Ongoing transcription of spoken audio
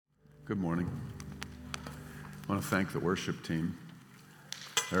Good morning. I want to thank the worship team.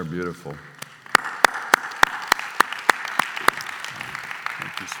 They're beautiful.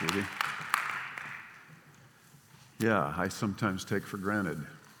 Thank you, sweetie. Yeah, I sometimes take for granted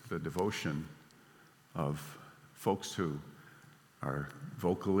the devotion of folks who are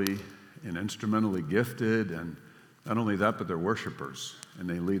vocally and instrumentally gifted, and not only that, but they're worshipers, and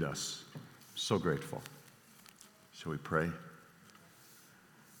they lead us. So grateful. Shall we pray?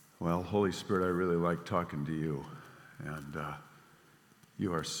 Well, Holy Spirit, I really like talking to you, and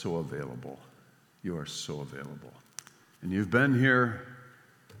you are so available. You are so available. And you've been here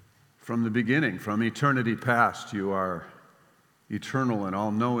from the beginning, from eternity past. You are eternal and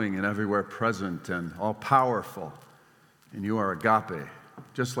all-knowing and everywhere present and all-powerful. And you are agape,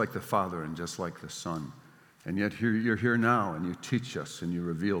 just like the Father and just like the Son. And yet you're here now, and you teach us, and you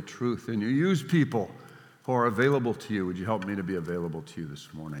reveal truth, and you use people who are available to you. Would you help me to be available to you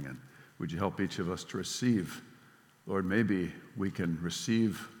this morning? And would you help each of us to receive? Lord, maybe we can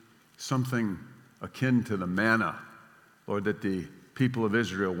receive something akin to the manna, Lord, that the people of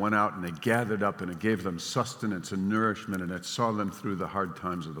Israel went out and they gathered up, and it gave them sustenance and nourishment, and it saw them through the hard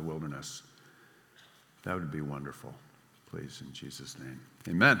times of the wilderness. That would be wonderful. Please, in Jesus' name.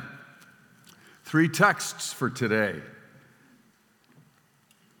 Amen. 3 texts for today.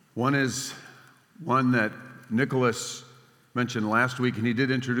 One is one that Nicholas mentioned last week, and he did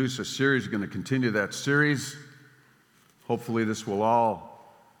introduce a series. We're going to continue that series. Hopefully this will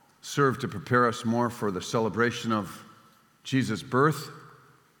all serve to prepare us more for the celebration of Jesus' birth.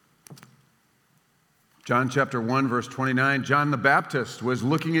 John chapter 1, verse 29, John the Baptist was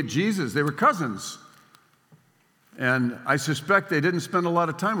looking at Jesus. They were cousins. And I suspect they didn't spend a lot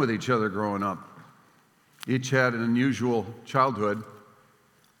of time with each other growing up. Each had an unusual childhood.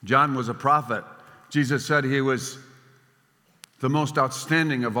 John was a prophet. Jesus said he was the most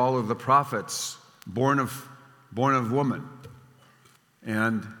outstanding of all of the prophets, born of woman.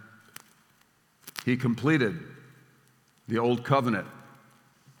 And he completed the old covenant.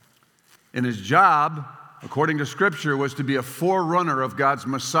 And his job, according to Scripture, was to be a forerunner of God's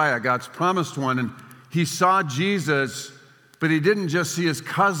Messiah, God's promised one. And he saw Jesus, but he didn't just see his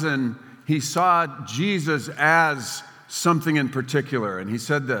cousin. He saw Jesus as something in particular. And he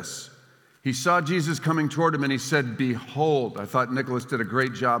said this. He saw Jesus coming toward him, and he said, "Behold." I thought Nicholas did a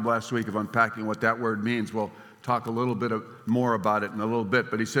great job last week of unpacking what that word means. We'll talk a little bit more about it in a little bit.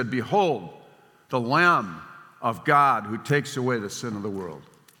 But he said, "Behold, the Lamb of God who takes away the sin of the world.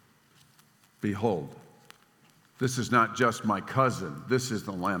 Behold." This is not just my cousin. This is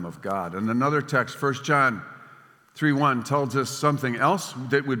the Lamb of God. And another text, 1 John 3:1, tells us something else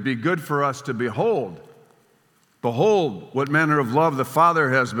that would be good for us to behold. Behold, what manner of love the Father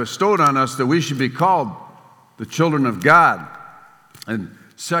has bestowed on us, that we should be called the children of God. And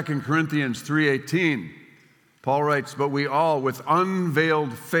 2 Corinthians 3:18, Paul writes, "But we all, with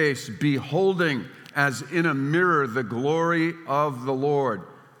unveiled face, beholding as in a mirror the glory of the Lord,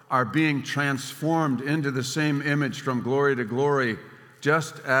 are being transformed into the same image from glory to glory,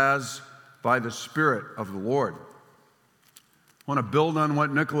 just as by the Spirit of the Lord." I want to build on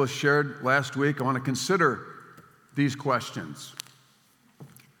what Nicholas shared last week. I want to consider these questions.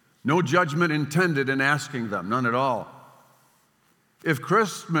 No judgment intended in asking them, none at all. If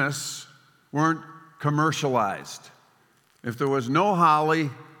Christmas weren't commercialized, if there was no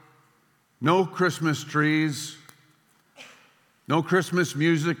holly, no Christmas trees, no Christmas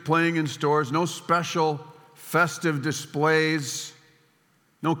music playing in stores, no special festive displays,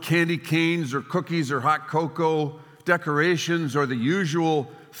 no candy canes or cookies or hot cocoa, decorations or the usual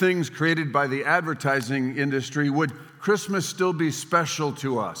things created by the advertising industry, would Christmas still be special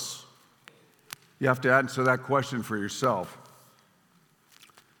to us? You have to answer that question for yourself.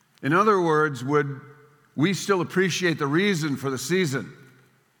 In other words, would we still appreciate the reason for the season?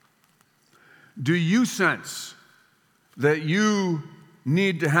 Do you sense that you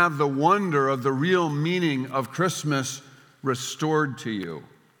need to have the wonder of the real meaning of Christmas restored to you?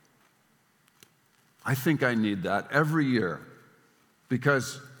 I think I need that every year,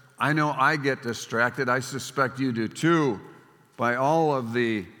 because I know I get distracted. I suspect you do too, by all of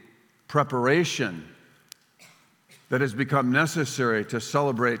the preparation that has become necessary to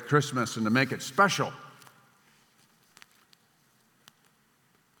celebrate Christmas and to make it special.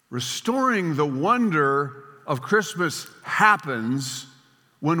 Restoring the wonder of Christmas happens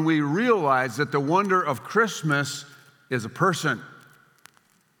when we realize that the wonder of Christmas is a person.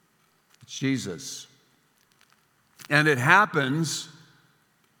 It's Jesus. And it happens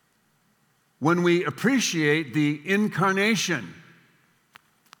when we appreciate the incarnation.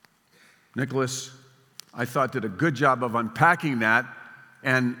 Nicholas, I thought, did a good job of unpacking that.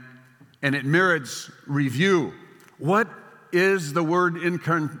 And and it merits review. What is the word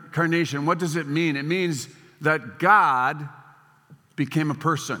incarnation? What does it mean? It means that God became a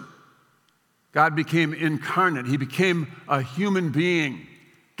person. God became incarnate. He became a human being.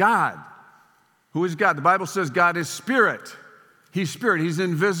 God. Who is God? The Bible says God is spirit. He's spirit. He's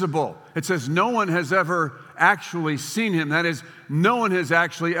invisible. It says no one has ever actually seen him. That is, no one has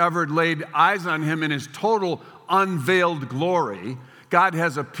actually ever laid eyes on him in his total unveiled glory. God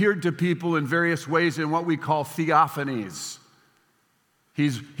has appeared to people in various ways in what we call theophanies.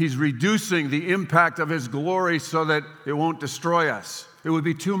 He's reducing the impact of his glory so that it won't destroy us. It would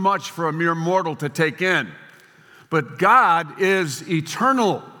be too much for a mere mortal to take in. But God is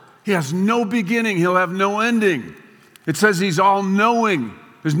eternal. He has no beginning. He'll have no ending. It says he's all-knowing.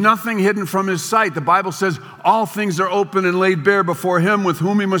 There's nothing hidden from his sight. The Bible says all things are open and laid bare before him with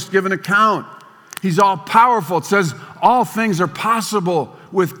whom he must give an account. He's all-powerful. It says all things are possible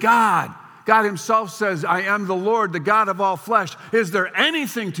with God. God himself says, I am the Lord, the God of all flesh. Is there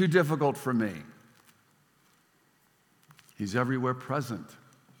anything too difficult for me? He's everywhere present.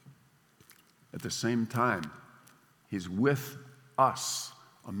 At the same time, he's with us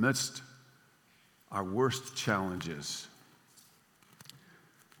amidst our worst challenges.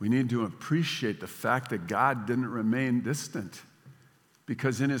 We need to appreciate the fact that God didn't remain distant,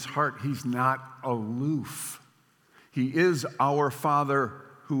 because in his heart, he's not aloof. He is our Father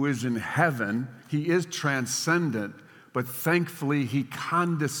who is in heaven. He is transcendent, but thankfully he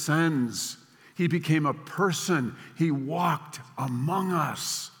condescends. He became a person. He walked among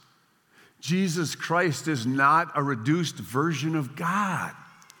us. Jesus Christ is not a reduced version of God.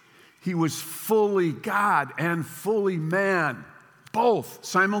 He was fully God and fully man, both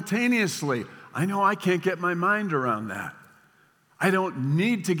simultaneously. I know I can't get my mind around that. I don't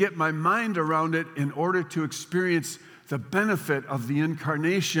need to get my mind around it in order to experience the benefit of the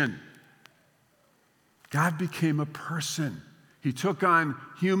incarnation. God became a person. He took on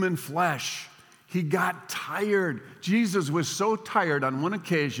human flesh. He got tired. Jesus was so tired on one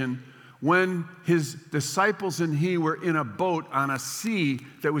occasion when his disciples and he were in a boat on a sea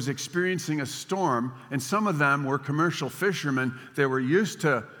that was experiencing a storm, and some of them were commercial fishermen. They were used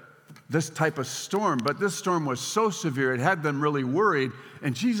to this type of storm, but this storm was so severe it had them really worried,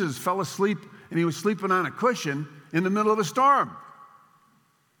 and Jesus fell asleep, and he was sleeping on a cushion in the middle of a storm.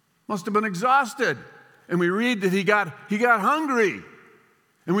 Must have been exhausted. And we read that he got hungry.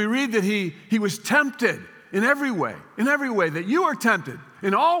 And we read that he was tempted in every way that you are tempted.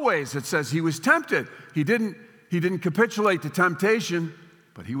 In all ways, it says he was tempted. He didn't capitulate to temptation,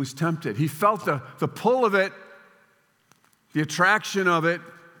 but he was tempted. He felt the pull of it, the attraction of it.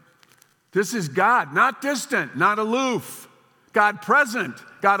 This is God, not distant, not aloof. God present,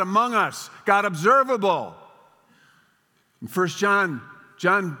 God among us, God observable. In 1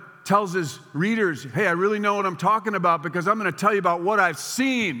 John tells his readers, hey, I really know what I'm talking about because I'm going to tell you about what I've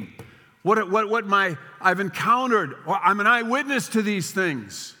seen, what I've encountered. I'm an eyewitness to these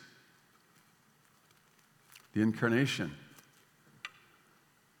things. The incarnation.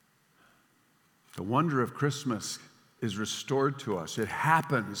 The wonder of Christmas is restored to us. It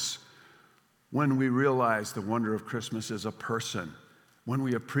happens when we realize the wonder of Christmas is a person, when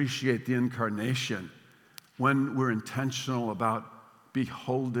we appreciate the incarnation, when we're intentional about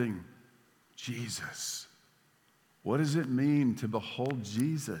beholding Jesus. What does it mean to behold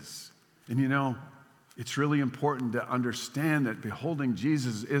Jesus? And you know, it's really important to understand that beholding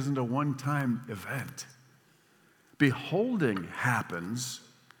Jesus isn't a one-time event. Beholding happens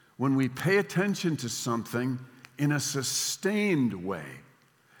when we pay attention to something in a sustained way,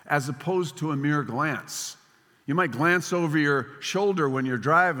 as opposed to a mere glance. You might glance over your shoulder when you're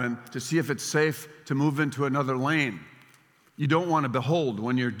driving to see if it's safe to move into another lane. You don't want to behold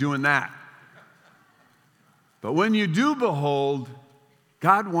when you're doing that. But when you do behold,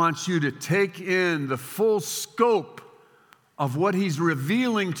 God wants you to take in the full scope of what he's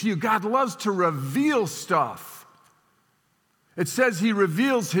revealing to you. God loves to reveal stuff. It says he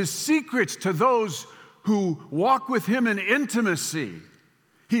reveals his secrets to those who walk with him in intimacy.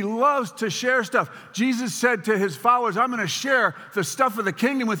 He loves to share stuff. Jesus said to his followers, I'm going to share the stuff of the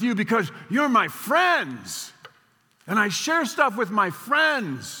kingdom with you because you're my friends. And I share stuff with my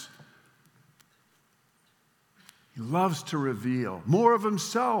friends. He loves to reveal more of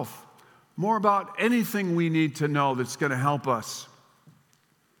himself, more about anything we need to know that's going to help us.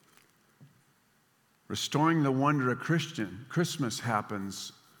 Restoring the wonder of Christmas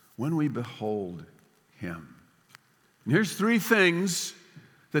happens when we behold him. And here's three things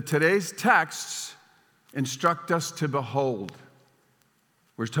that today's texts instruct us to behold.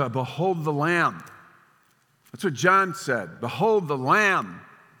 We're to behold the Lamb. That's what John said. Behold the Lamb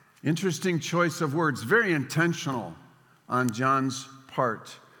Interesting choice of words, very intentional on John's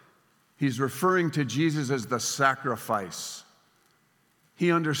part. He's referring to Jesus as the sacrifice.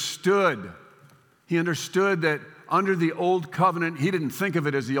 He understood that under the old covenant, he didn't think of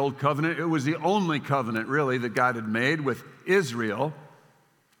it as the old covenant. It was the only covenant, really, that God had made with Israel.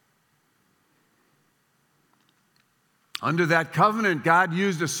 Under that covenant, God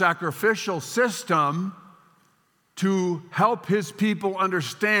used a sacrificial system to help his people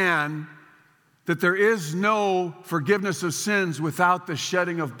understand that there is no forgiveness of sins without the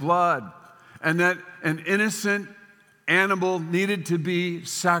shedding of blood, and that an innocent animal needed to be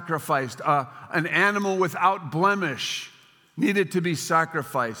sacrificed. An animal without blemish needed to be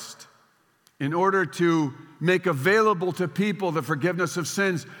sacrificed in order to make available to people the forgiveness of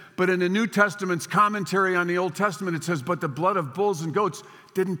sins. But in the New Testament's commentary on the Old Testament, it says, but the blood of bulls and goats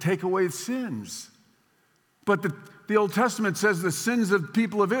didn't take away sins. But the Old Testament says the sins of the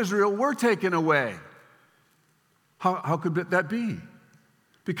people of Israel were taken away. How could that be?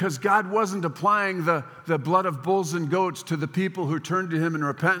 Because God wasn't applying the blood of bulls and goats to the people who turned to him in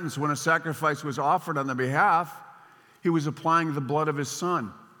repentance when a sacrifice was offered on their behalf. He was applying the blood of his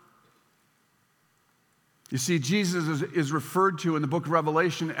Son. You see, Jesus is referred to in the book of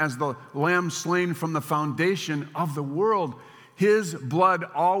Revelation as the Lamb slain from the foundation of the world. His blood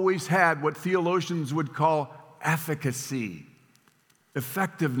always had what theologians would call efficacy,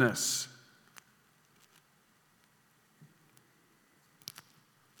 effectiveness.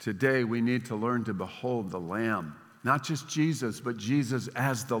 Today, we need to learn to behold the Lamb. Not just Jesus, but Jesus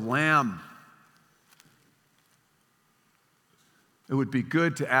as the Lamb. It would be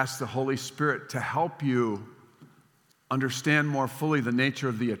good to ask the Holy Spirit to help you understand more fully the nature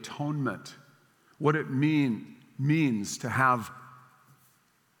of the atonement, what it means to have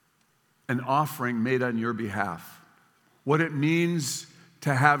an offering made on your behalf, what it means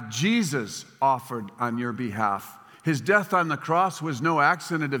to have Jesus offered on your behalf. His death on the cross was no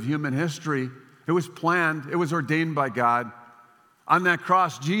accident of human history. It was planned. It was ordained by God. On that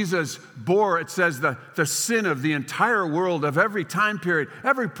cross, Jesus bore, it says, the sin of the entire world, of every time period,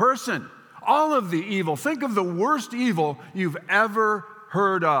 every person, all of the evil. Think of the worst evil you've ever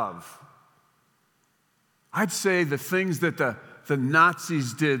heard of. I'd say the things that the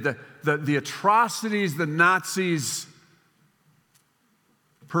Nazis did, the atrocities the Nazis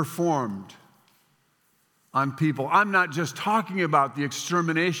performed on people. I'm not just talking about the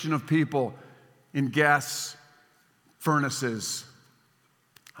extermination of people in gas furnaces.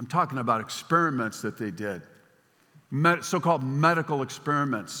 I'm talking about experiments that they did, so-called medical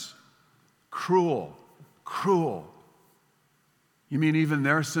experiments. Cruel. You mean even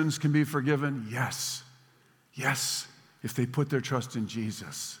their sins can be forgiven? Yes, if they put their trust in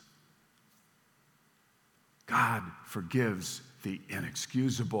Jesus. God forgives the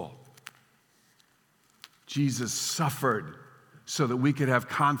inexcusable. Jesus suffered so that we could have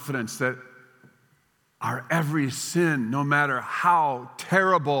confidence that our every sin, no matter how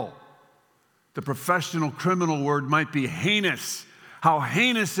terrible, the professional criminal word might be heinous, how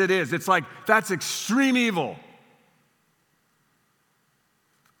heinous it is. It's like, that's extreme evil.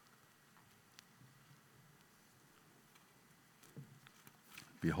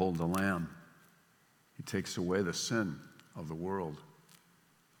 Behold the Lamb. He takes away the sin of the world.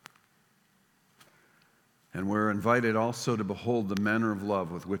 And we're invited also to behold the manner of love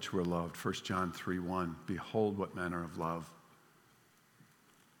with which we're loved. 1 John 3:1. Behold what manner of love.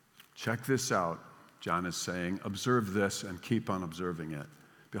 Check this out, John is saying. Observe this and keep on observing it.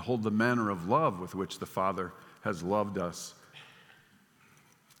 Behold the manner of love with which the Father has loved us,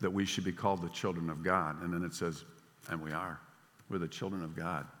 that we should be called the children of God. And then it says, and we are. We're the children of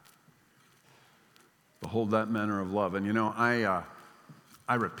God. Behold that manner of love. And you know, I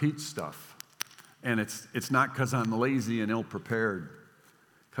repeat stuff. And it's not because I'm lazy and ill-prepared,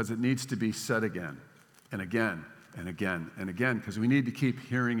 because it needs to be said again and again and again and again, because we need to keep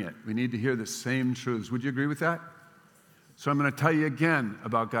hearing it. We need to hear the same truths. Would you agree with that? So I'm going to tell you again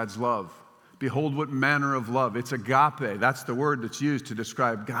about God's love. Behold what manner of love. It's agape. That's the word that's used to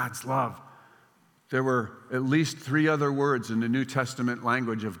describe God's love. There were at least 3 other words in the New Testament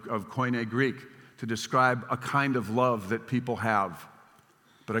language of Koine Greek to describe a kind of love that people have.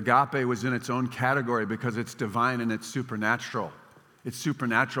 But agape was in its own category because it's divine and it's supernatural. It's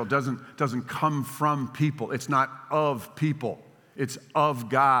supernatural. Doesn't come from people. It's not of people. It's of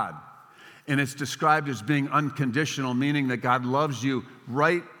God. And it's described as being unconditional, meaning that God loves you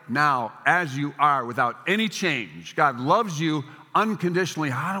right now as you are without any change. God loves you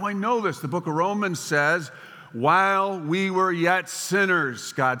unconditionally. How do I know this? The book of Romans says, while we were yet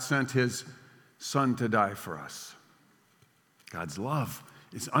sinners, God sent his Son to die for us. God's love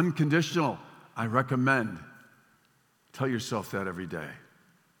is unconditional. I recommend, tell yourself that every day.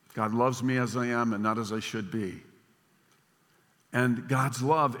 God loves me as I am and not as I should be. And God's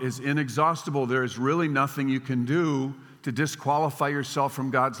love is inexhaustible. There is really nothing you can do to disqualify yourself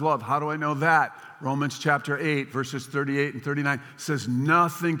from God's love. How do I know that? Romans chapter 8, verses 38 and 39 says,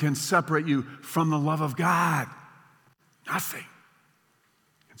 nothing can separate you from the love of God. Nothing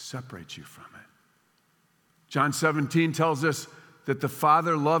can separate you from it. John 17 tells us that the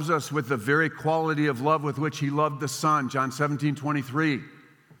Father loves us with the very quality of love with which he loved the Son. John 17:23.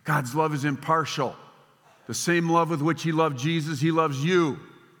 God's love is impartial. The same love with which he loved Jesus, he loves you.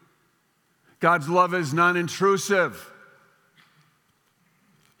 God's love is non-intrusive.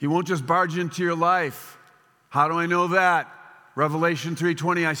 He won't just barge into your life. How do I know that? Revelation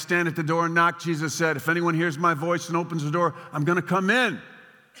 3:20, I stand at the door and knock, Jesus said. If anyone hears my voice and opens the door, I'm going to come in.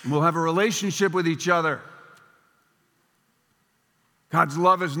 And we'll have a relationship with each other. God's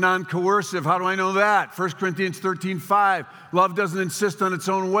love is non-coercive. How do I know that? 1 Corinthians 13:5, love doesn't insist on its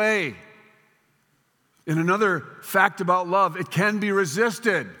own way. And another fact about love, it can be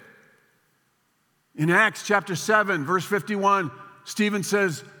resisted. In Acts chapter 7, verse 51, Stephen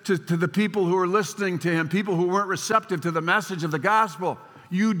says to the people who are listening to him, people who weren't receptive to the message of the gospel,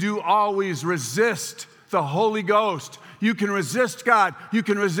 you do always resist the Holy Ghost. You can resist God. You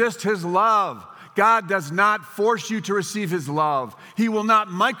can resist his love. God does not force you to receive his love. He will not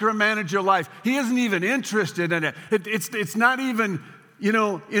micromanage your life. He isn't even interested in it. It's not even,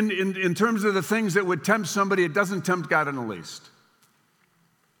 in terms of the things that would tempt somebody, it doesn't tempt God in the least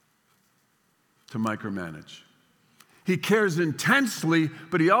to micromanage. He cares intensely,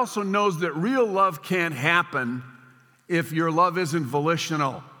 but he also knows that real love can't happen if your love isn't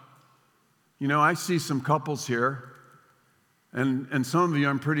volitional. I see some couples here, and some of you,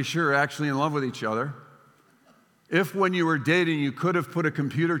 I'm pretty sure, are actually in love with each other. If when you were dating, you could have put a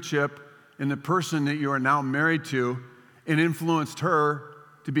computer chip in the person that you are now married to and influenced her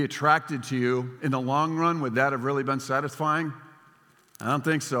to be attracted to you, in the long run, would that have really been satisfying? I don't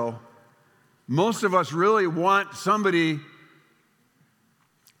think so. Most of us really want somebody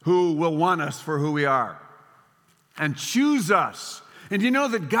who will want us for who we are and choose us. And you know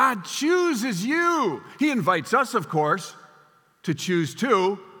that God chooses you. He invites us, of course, to choose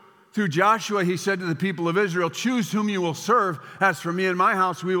too. Through Joshua, he said to the people of Israel, choose whom you will serve. As for me and my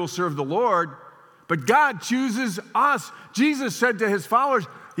house, we will serve the Lord. But God chooses us. Jesus said to his followers,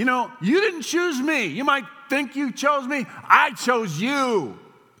 you didn't choose me. You might think you chose me. I chose you.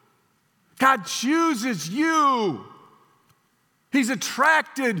 God chooses you. He's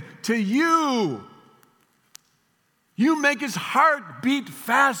attracted to you. You make his heart beat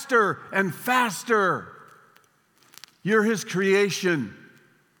faster and faster. You're his creation.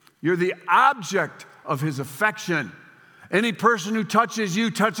 You're the object of his affection. Any person who touches you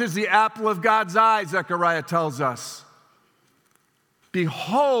touches the apple of God's eye, Zechariah tells us.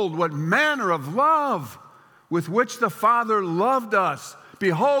 Behold, what manner of love with which the Father loved us.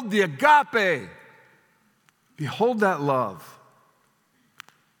 Behold the agape. Behold that love.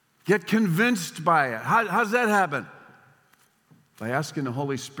 Get convinced by it. How does that happen? By asking the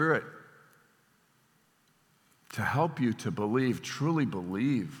Holy Spirit to help you to believe, truly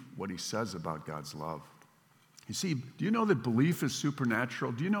believe what he says about God's love. You see, do you know that belief is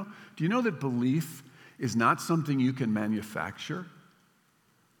supernatural? Do you know that belief is not something you can manufacture?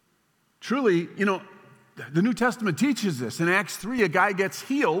 Truly, the New Testament teaches this. In Acts 3, a guy gets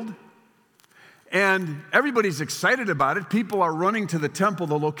healed, and everybody's excited about it. People are running to the temple,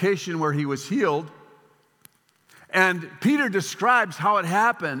 the location where he was healed. And Peter describes how it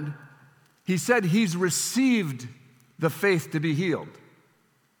happened. He said he's received the faith to be healed.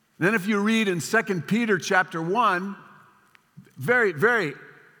 Then if you read in 2 Peter chapter 1, very, very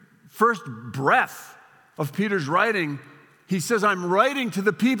first breath of Peter's writing, he says, I'm writing to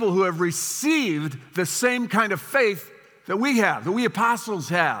the people who have received the same kind of faith that we have, that we apostles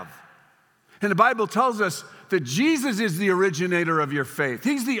have. And the Bible tells us that Jesus is the originator of your faith.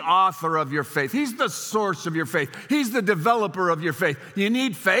 He's the author of your faith. He's the source of your faith. He's the developer of your faith. You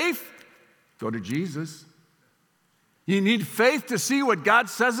need faith? Go to Jesus. You need faith to see what God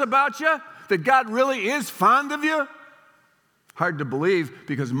says about you? That God really is fond of you? Hard to believe,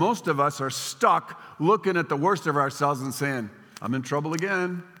 because most of us are stuck looking at the worst of ourselves and saying, I'm in trouble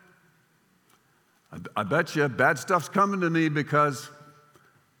again. I bet you bad stuff's coming to me because,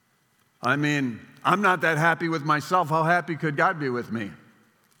 I'm not that happy with myself. How happy could God be with me?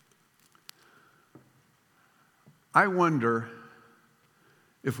 I wonder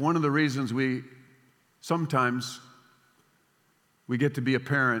if one of the reasons sometimes we get to be a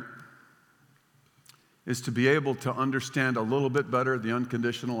parent is to be able to understand a little bit better the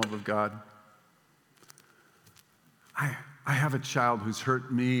unconditional love of God. I have a child who's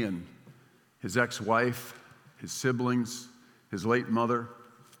hurt me and his ex-wife, his siblings, his late mother,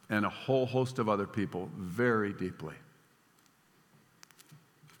 and a whole host of other people very deeply.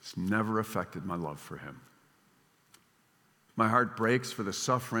 It's never affected my love for him. My heart breaks for the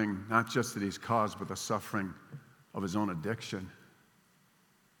suffering, not just that he's caused, but the suffering of his own addiction.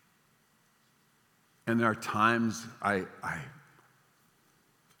 And there are times I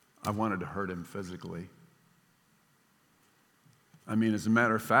wanted to hurt him physically. I mean, as a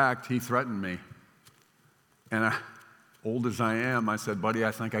matter of fact, he threatened me. And old as I am, I said, buddy,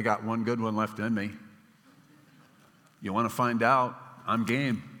 I think I got one good one left in me. You want to find out? I'm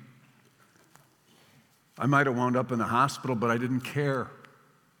game. I might have wound up in the hospital, but I didn't care.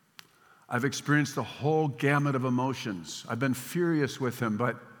 I've experienced the whole gamut of emotions. I've been furious with him,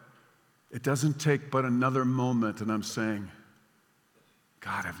 but it doesn't take but another moment, and I'm saying,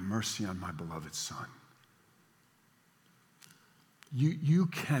 God, have mercy on my beloved son. You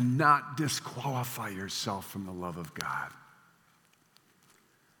cannot disqualify yourself from the love of God.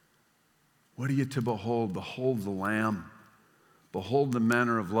 What are you to behold? Behold the Lamb. Behold the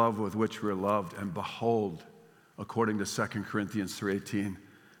manner of love with which we're loved. And behold, according to 2 Corinthians 3:18,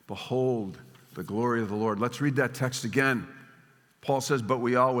 behold the glory of the Lord. Let's read that text again. Paul says, but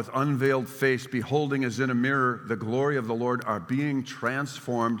we all with unveiled face, beholding as in a mirror the glory of the Lord, are being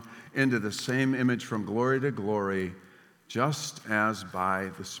transformed into the same image from glory to glory, just as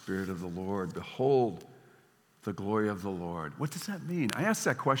by the Spirit of the Lord. Behold the glory of the Lord. What does that mean? I ask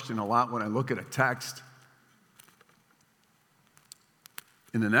that question a lot when I look at a text.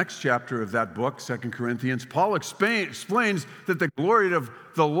 In the next chapter of that book, 2 Corinthians, Paul explains that the glory of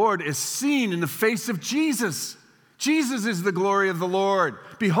the Lord is seen in the face of Jesus. Jesus is the glory of the Lord.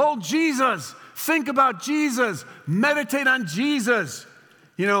 Behold Jesus. Think about Jesus. Meditate on Jesus.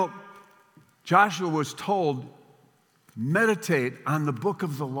 You know, Joshua was told, meditate on the book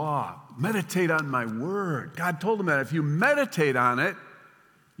of the law. Meditate on my word. God told him that if you meditate on it,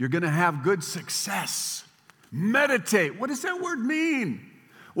 you're going to have good success. Meditate. What does that word mean?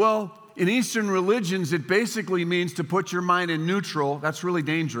 Well, in Eastern religions, it basically means to put your mind in neutral. That's really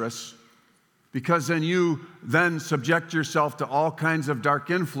dangerous because then you subject yourself to all kinds of dark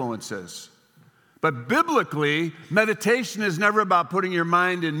influences. But biblically, meditation is never about putting your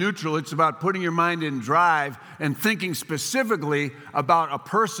mind in neutral. It's about putting your mind in drive and thinking specifically about a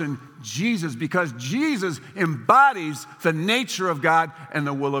person, Jesus, because Jesus embodies the nature of God and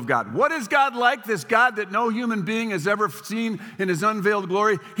the will of God. What is God like? This God that no human being has ever seen in his unveiled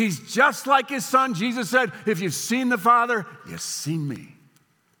glory. He's just like his son. Jesus said, if you've seen the Father, you've seen me.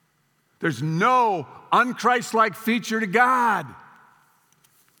 There's no un-Christ-like feature to God.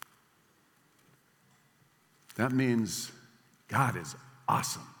 That means God is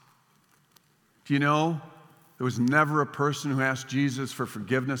awesome. Do you know, there was never a person who asked Jesus for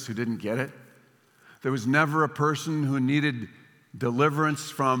forgiveness who didn't get it. There was never a person who needed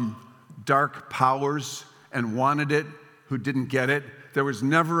deliverance from dark powers and wanted it who didn't get it. There was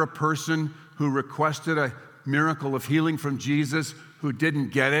never a person who requested a miracle of healing from Jesus who didn't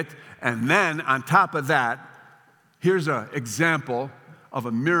get it. And then on top of that, here's an example of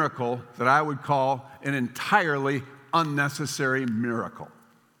a miracle that I would call an entirely unnecessary miracle.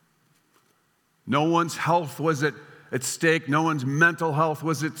 No one's health was at stake. No one's mental health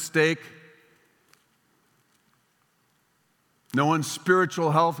was at stake. No one's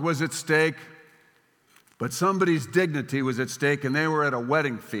spiritual health was at stake. But somebody's dignity was at stake, and they were at a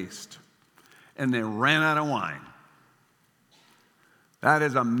wedding feast, and they ran out of wine. That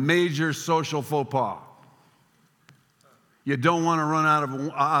is a major social faux pas. You don't want to run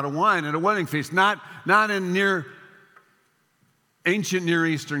out of wine at a wedding feast, not in ancient Near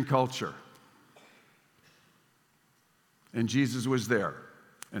Eastern culture. And Jesus was there,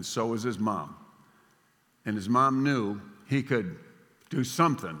 and so was his mom. And his mom knew he could do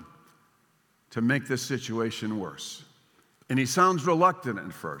something to make this situation worse. And he sounds reluctant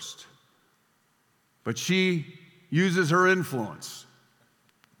at first, but she uses her influence.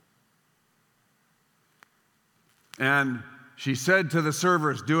 And she said to the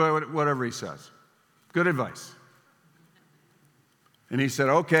servers, do whatever he says. Good advice. And he said,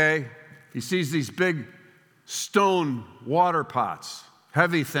 okay. He sees these big stone water pots,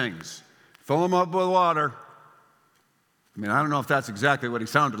 heavy things. Fill them up with water. I mean, I don't know if that's exactly what he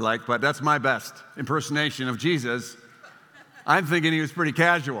sounded like, but that's my best impersonation of Jesus. I'm thinking he was pretty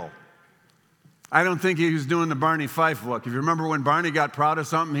casual. I don't think he was doing the Barney Fife look. If you remember when Barney got proud of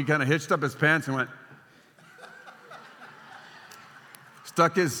something, he kind of hitched up his pants and went,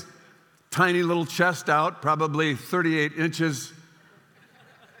 stuck his tiny little chest out, probably 38 inches,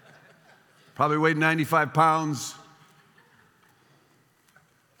 probably weighed 95 pounds.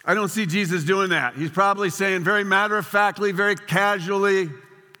 I don't see Jesus doing that. He's probably saying very matter-of-factly, very casually,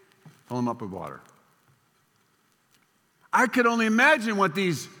 fill him up with water. I could only imagine what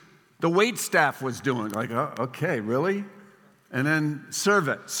the wait staff was doing. Like, oh, okay, really? And then serve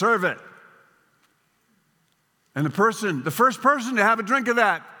it. And the first person to have a drink of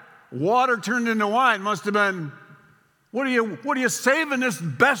that water turned into wine must have been, what are you saving this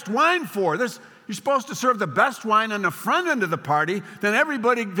best wine for? You're supposed to serve the best wine on the front end of the party, then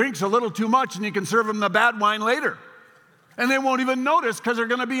everybody drinks a little too much and you can serve them the bad wine later. And they won't even notice because they're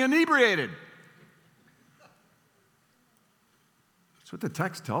going to be inebriated. That's what the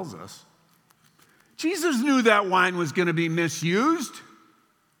text tells us. Jesus knew that wine was going to be misused.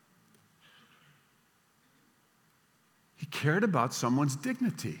 He cared about someone's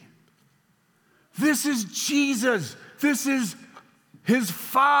dignity. This is Jesus. This is his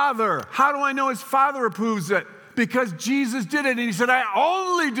Father. How do I know his Father approves it? Because Jesus did it, and he said, I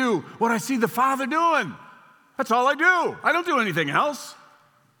only do what I see the Father doing. That's all I do. I don't do anything else.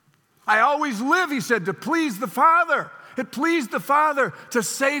 I always live, he said, to please the Father. It pleased the Father to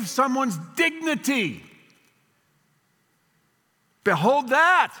save someone's dignity. Behold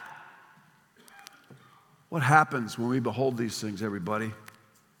that. What happens when we behold these things, everybody?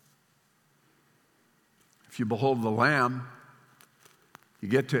 If you behold the Lamb, you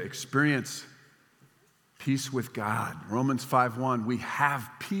get to experience peace with God. Romans 5:1, we have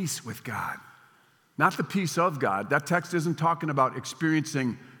peace with God. Not the peace of God. That text isn't talking about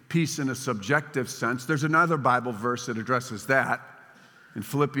experiencing peace in a subjective sense. There's another Bible verse that addresses that. In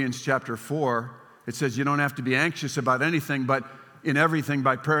Philippians chapter 4, it says you don't have to be anxious about anything, but in everything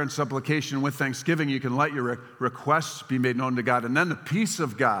by prayer and supplication with thanksgiving, you can let your requests be made known to God. And then the peace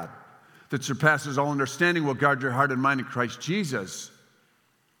of God that surpasses all understanding will guard your heart and mind in Christ Jesus.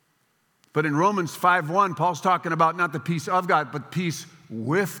 But in Romans 5:1, Paul's talking about not the peace of God, but peace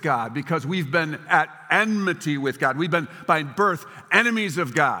with God, because we've been at enmity with God. We've been, by birth, enemies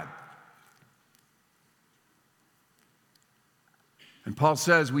of God. And Paul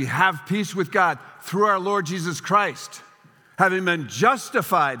says we have peace with God through our Lord Jesus Christ, having been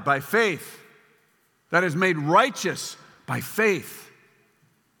justified by faith, that is made righteous by faith.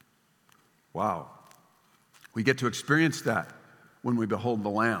 Wow. We get to experience that when we behold the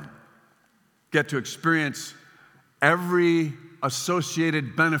Lamb. Get to experience every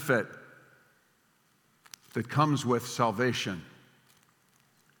associated benefit that comes with salvation.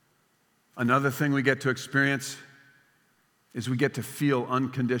 Another thing we get to experience is we get to feel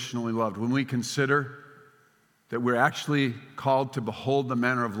unconditionally loved. When we consider that we're actually called to behold the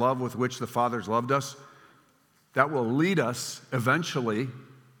manner of love with which the Father's loved us, that will lead us eventually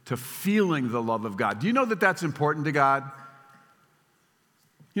to feeling the love of God. Do you know that that's important to God?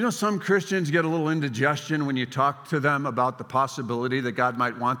 You know, some Christians get a little indigestion when you talk to them about the possibility that God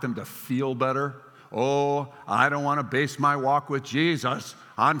might want them to feel better. Oh, I don't want to base my walk with Jesus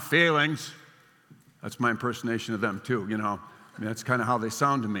on feelings. That's my impersonation of them too, you know. I mean, that's kind of how they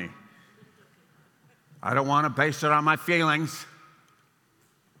sound to me. I don't want to base it on my feelings.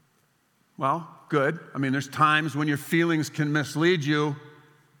 Well, good. I mean, there's times when your feelings can mislead you.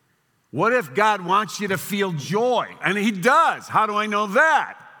 What if God wants you to feel joy? And he does. How do I know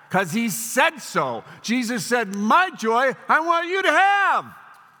that? Because he said so. Jesus said, my joy I want you to have.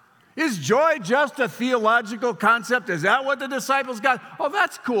 Is joy just a theological concept? Is that what the disciples got? Oh,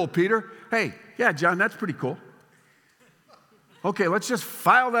 that's cool, Peter. Hey, yeah, John, that's pretty cool. Okay, let's just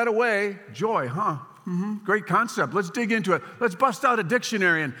file that away. Joy, huh? Great concept. Let's dig into it. Let's bust out a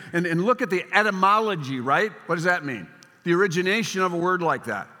dictionary and look at the etymology, right? What does that mean? The origination of a word like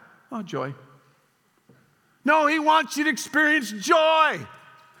that. Oh, joy. No, he wants you to experience joy.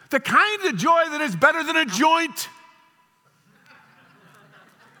 The kind of joy that is better than a joint.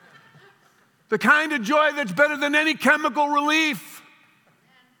 The kind of joy that's better than any chemical relief.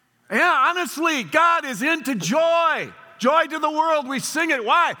 Yeah, honestly, God is into joy. Joy to the world. We sing it.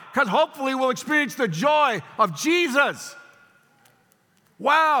 Why? Because hopefully we'll experience the joy of Jesus.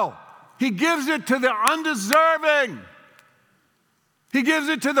 Wow. He gives it to the undeserving. He gives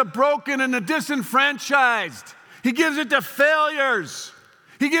it to the broken and the disenfranchised. He gives it to failures.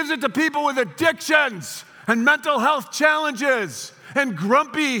 He gives it to people with addictions and mental health challenges and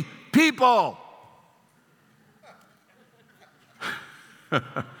grumpy people.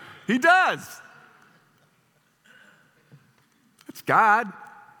 He does. It's God.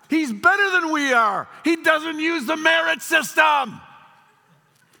 He's better than we are. He doesn't use the merit system.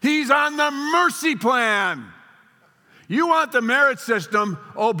 He's on the mercy plan. You want the merit system?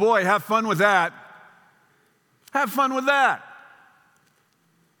 Oh boy, have fun with that. Have fun with that.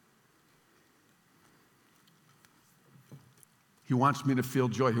 He wants me to feel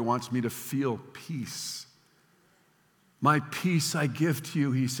joy. He wants me to feel peace. My peace I give to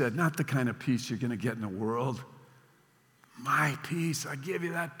you, he said, not the kind of peace you're going to get in the world. My peace, I give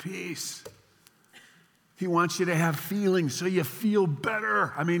you that peace. He wants you to have feelings so you feel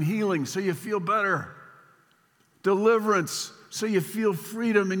better. Healing so you feel better. Deliverance so you feel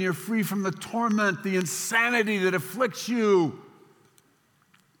freedom and you're free from the torment, the insanity that afflicts you.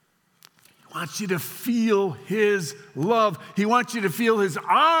 He wants you to feel his love. He wants you to feel his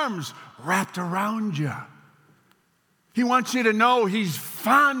arms wrapped around you. He wants you to know he's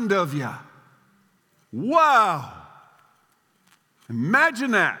fond of you. Wow. Imagine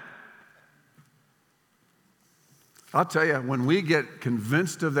that. I'll tell you, when we get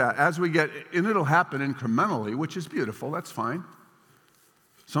convinced of that, and it'll happen incrementally, which is beautiful, that's fine.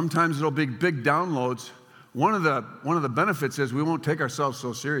 Sometimes it'll be big downloads. One of the benefits is we won't take ourselves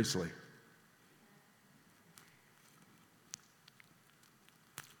so seriously.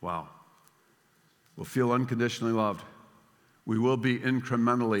 Wow. We'll feel unconditionally loved. We will be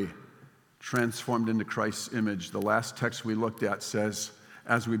incrementally transformed into Christ's image. The last text we looked at says,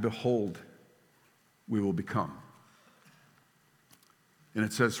 as we behold, we will become. And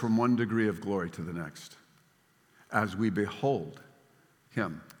it says from one degree of glory to the next. As we behold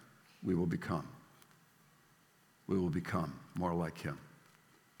him, we will become. We will become more like him,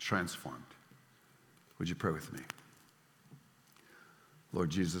 transformed. Would you pray with me? Lord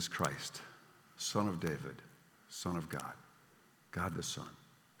Jesus Christ, Son of David, Son of God, God the Son,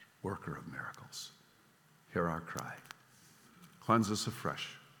 worker of miracles, hear our cry. Cleanse us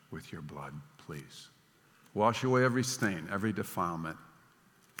afresh with your blood, please. Wash away every stain, every defilement,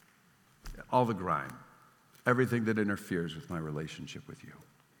 all the grime, everything that interferes with my relationship with you.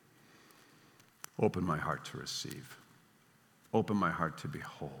 Open my heart to receive. Open my heart to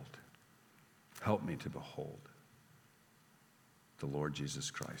behold. Help me to behold the Lord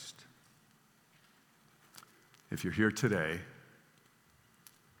Jesus Christ. If you're here today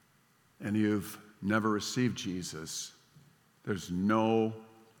and you've never received Jesus, there's no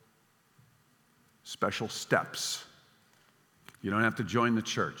special steps. You don't have to join the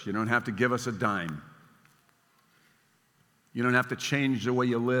church. You don't have to give us a dime. You don't have to change the way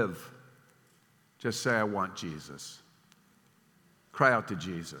you live. Just say, I want Jesus. Cry out to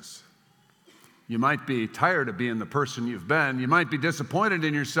Jesus. You might be tired of being the person you've been. You might be disappointed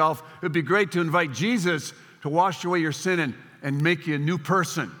in yourself. It would be great to invite Jesus to wash away your sin and make you a new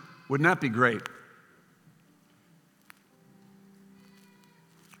person. Wouldn't that be great?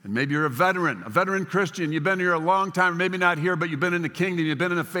 And maybe you're a veteran Christian. You've been here a long time, maybe not here, but you've been in the kingdom, you've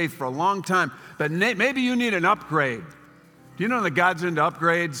been in the faith for a long time. But maybe you need an upgrade. Do you know that God's into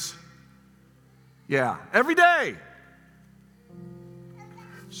upgrades? Yeah, every day.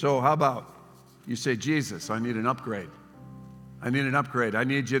 So how about you say, Jesus, I need an upgrade. I need an upgrade. I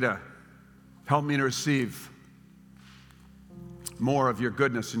need you to help me to receive more of your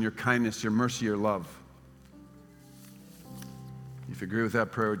goodness and your kindness, your mercy, your love. If you agree with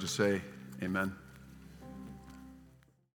that prayer, would you say amen?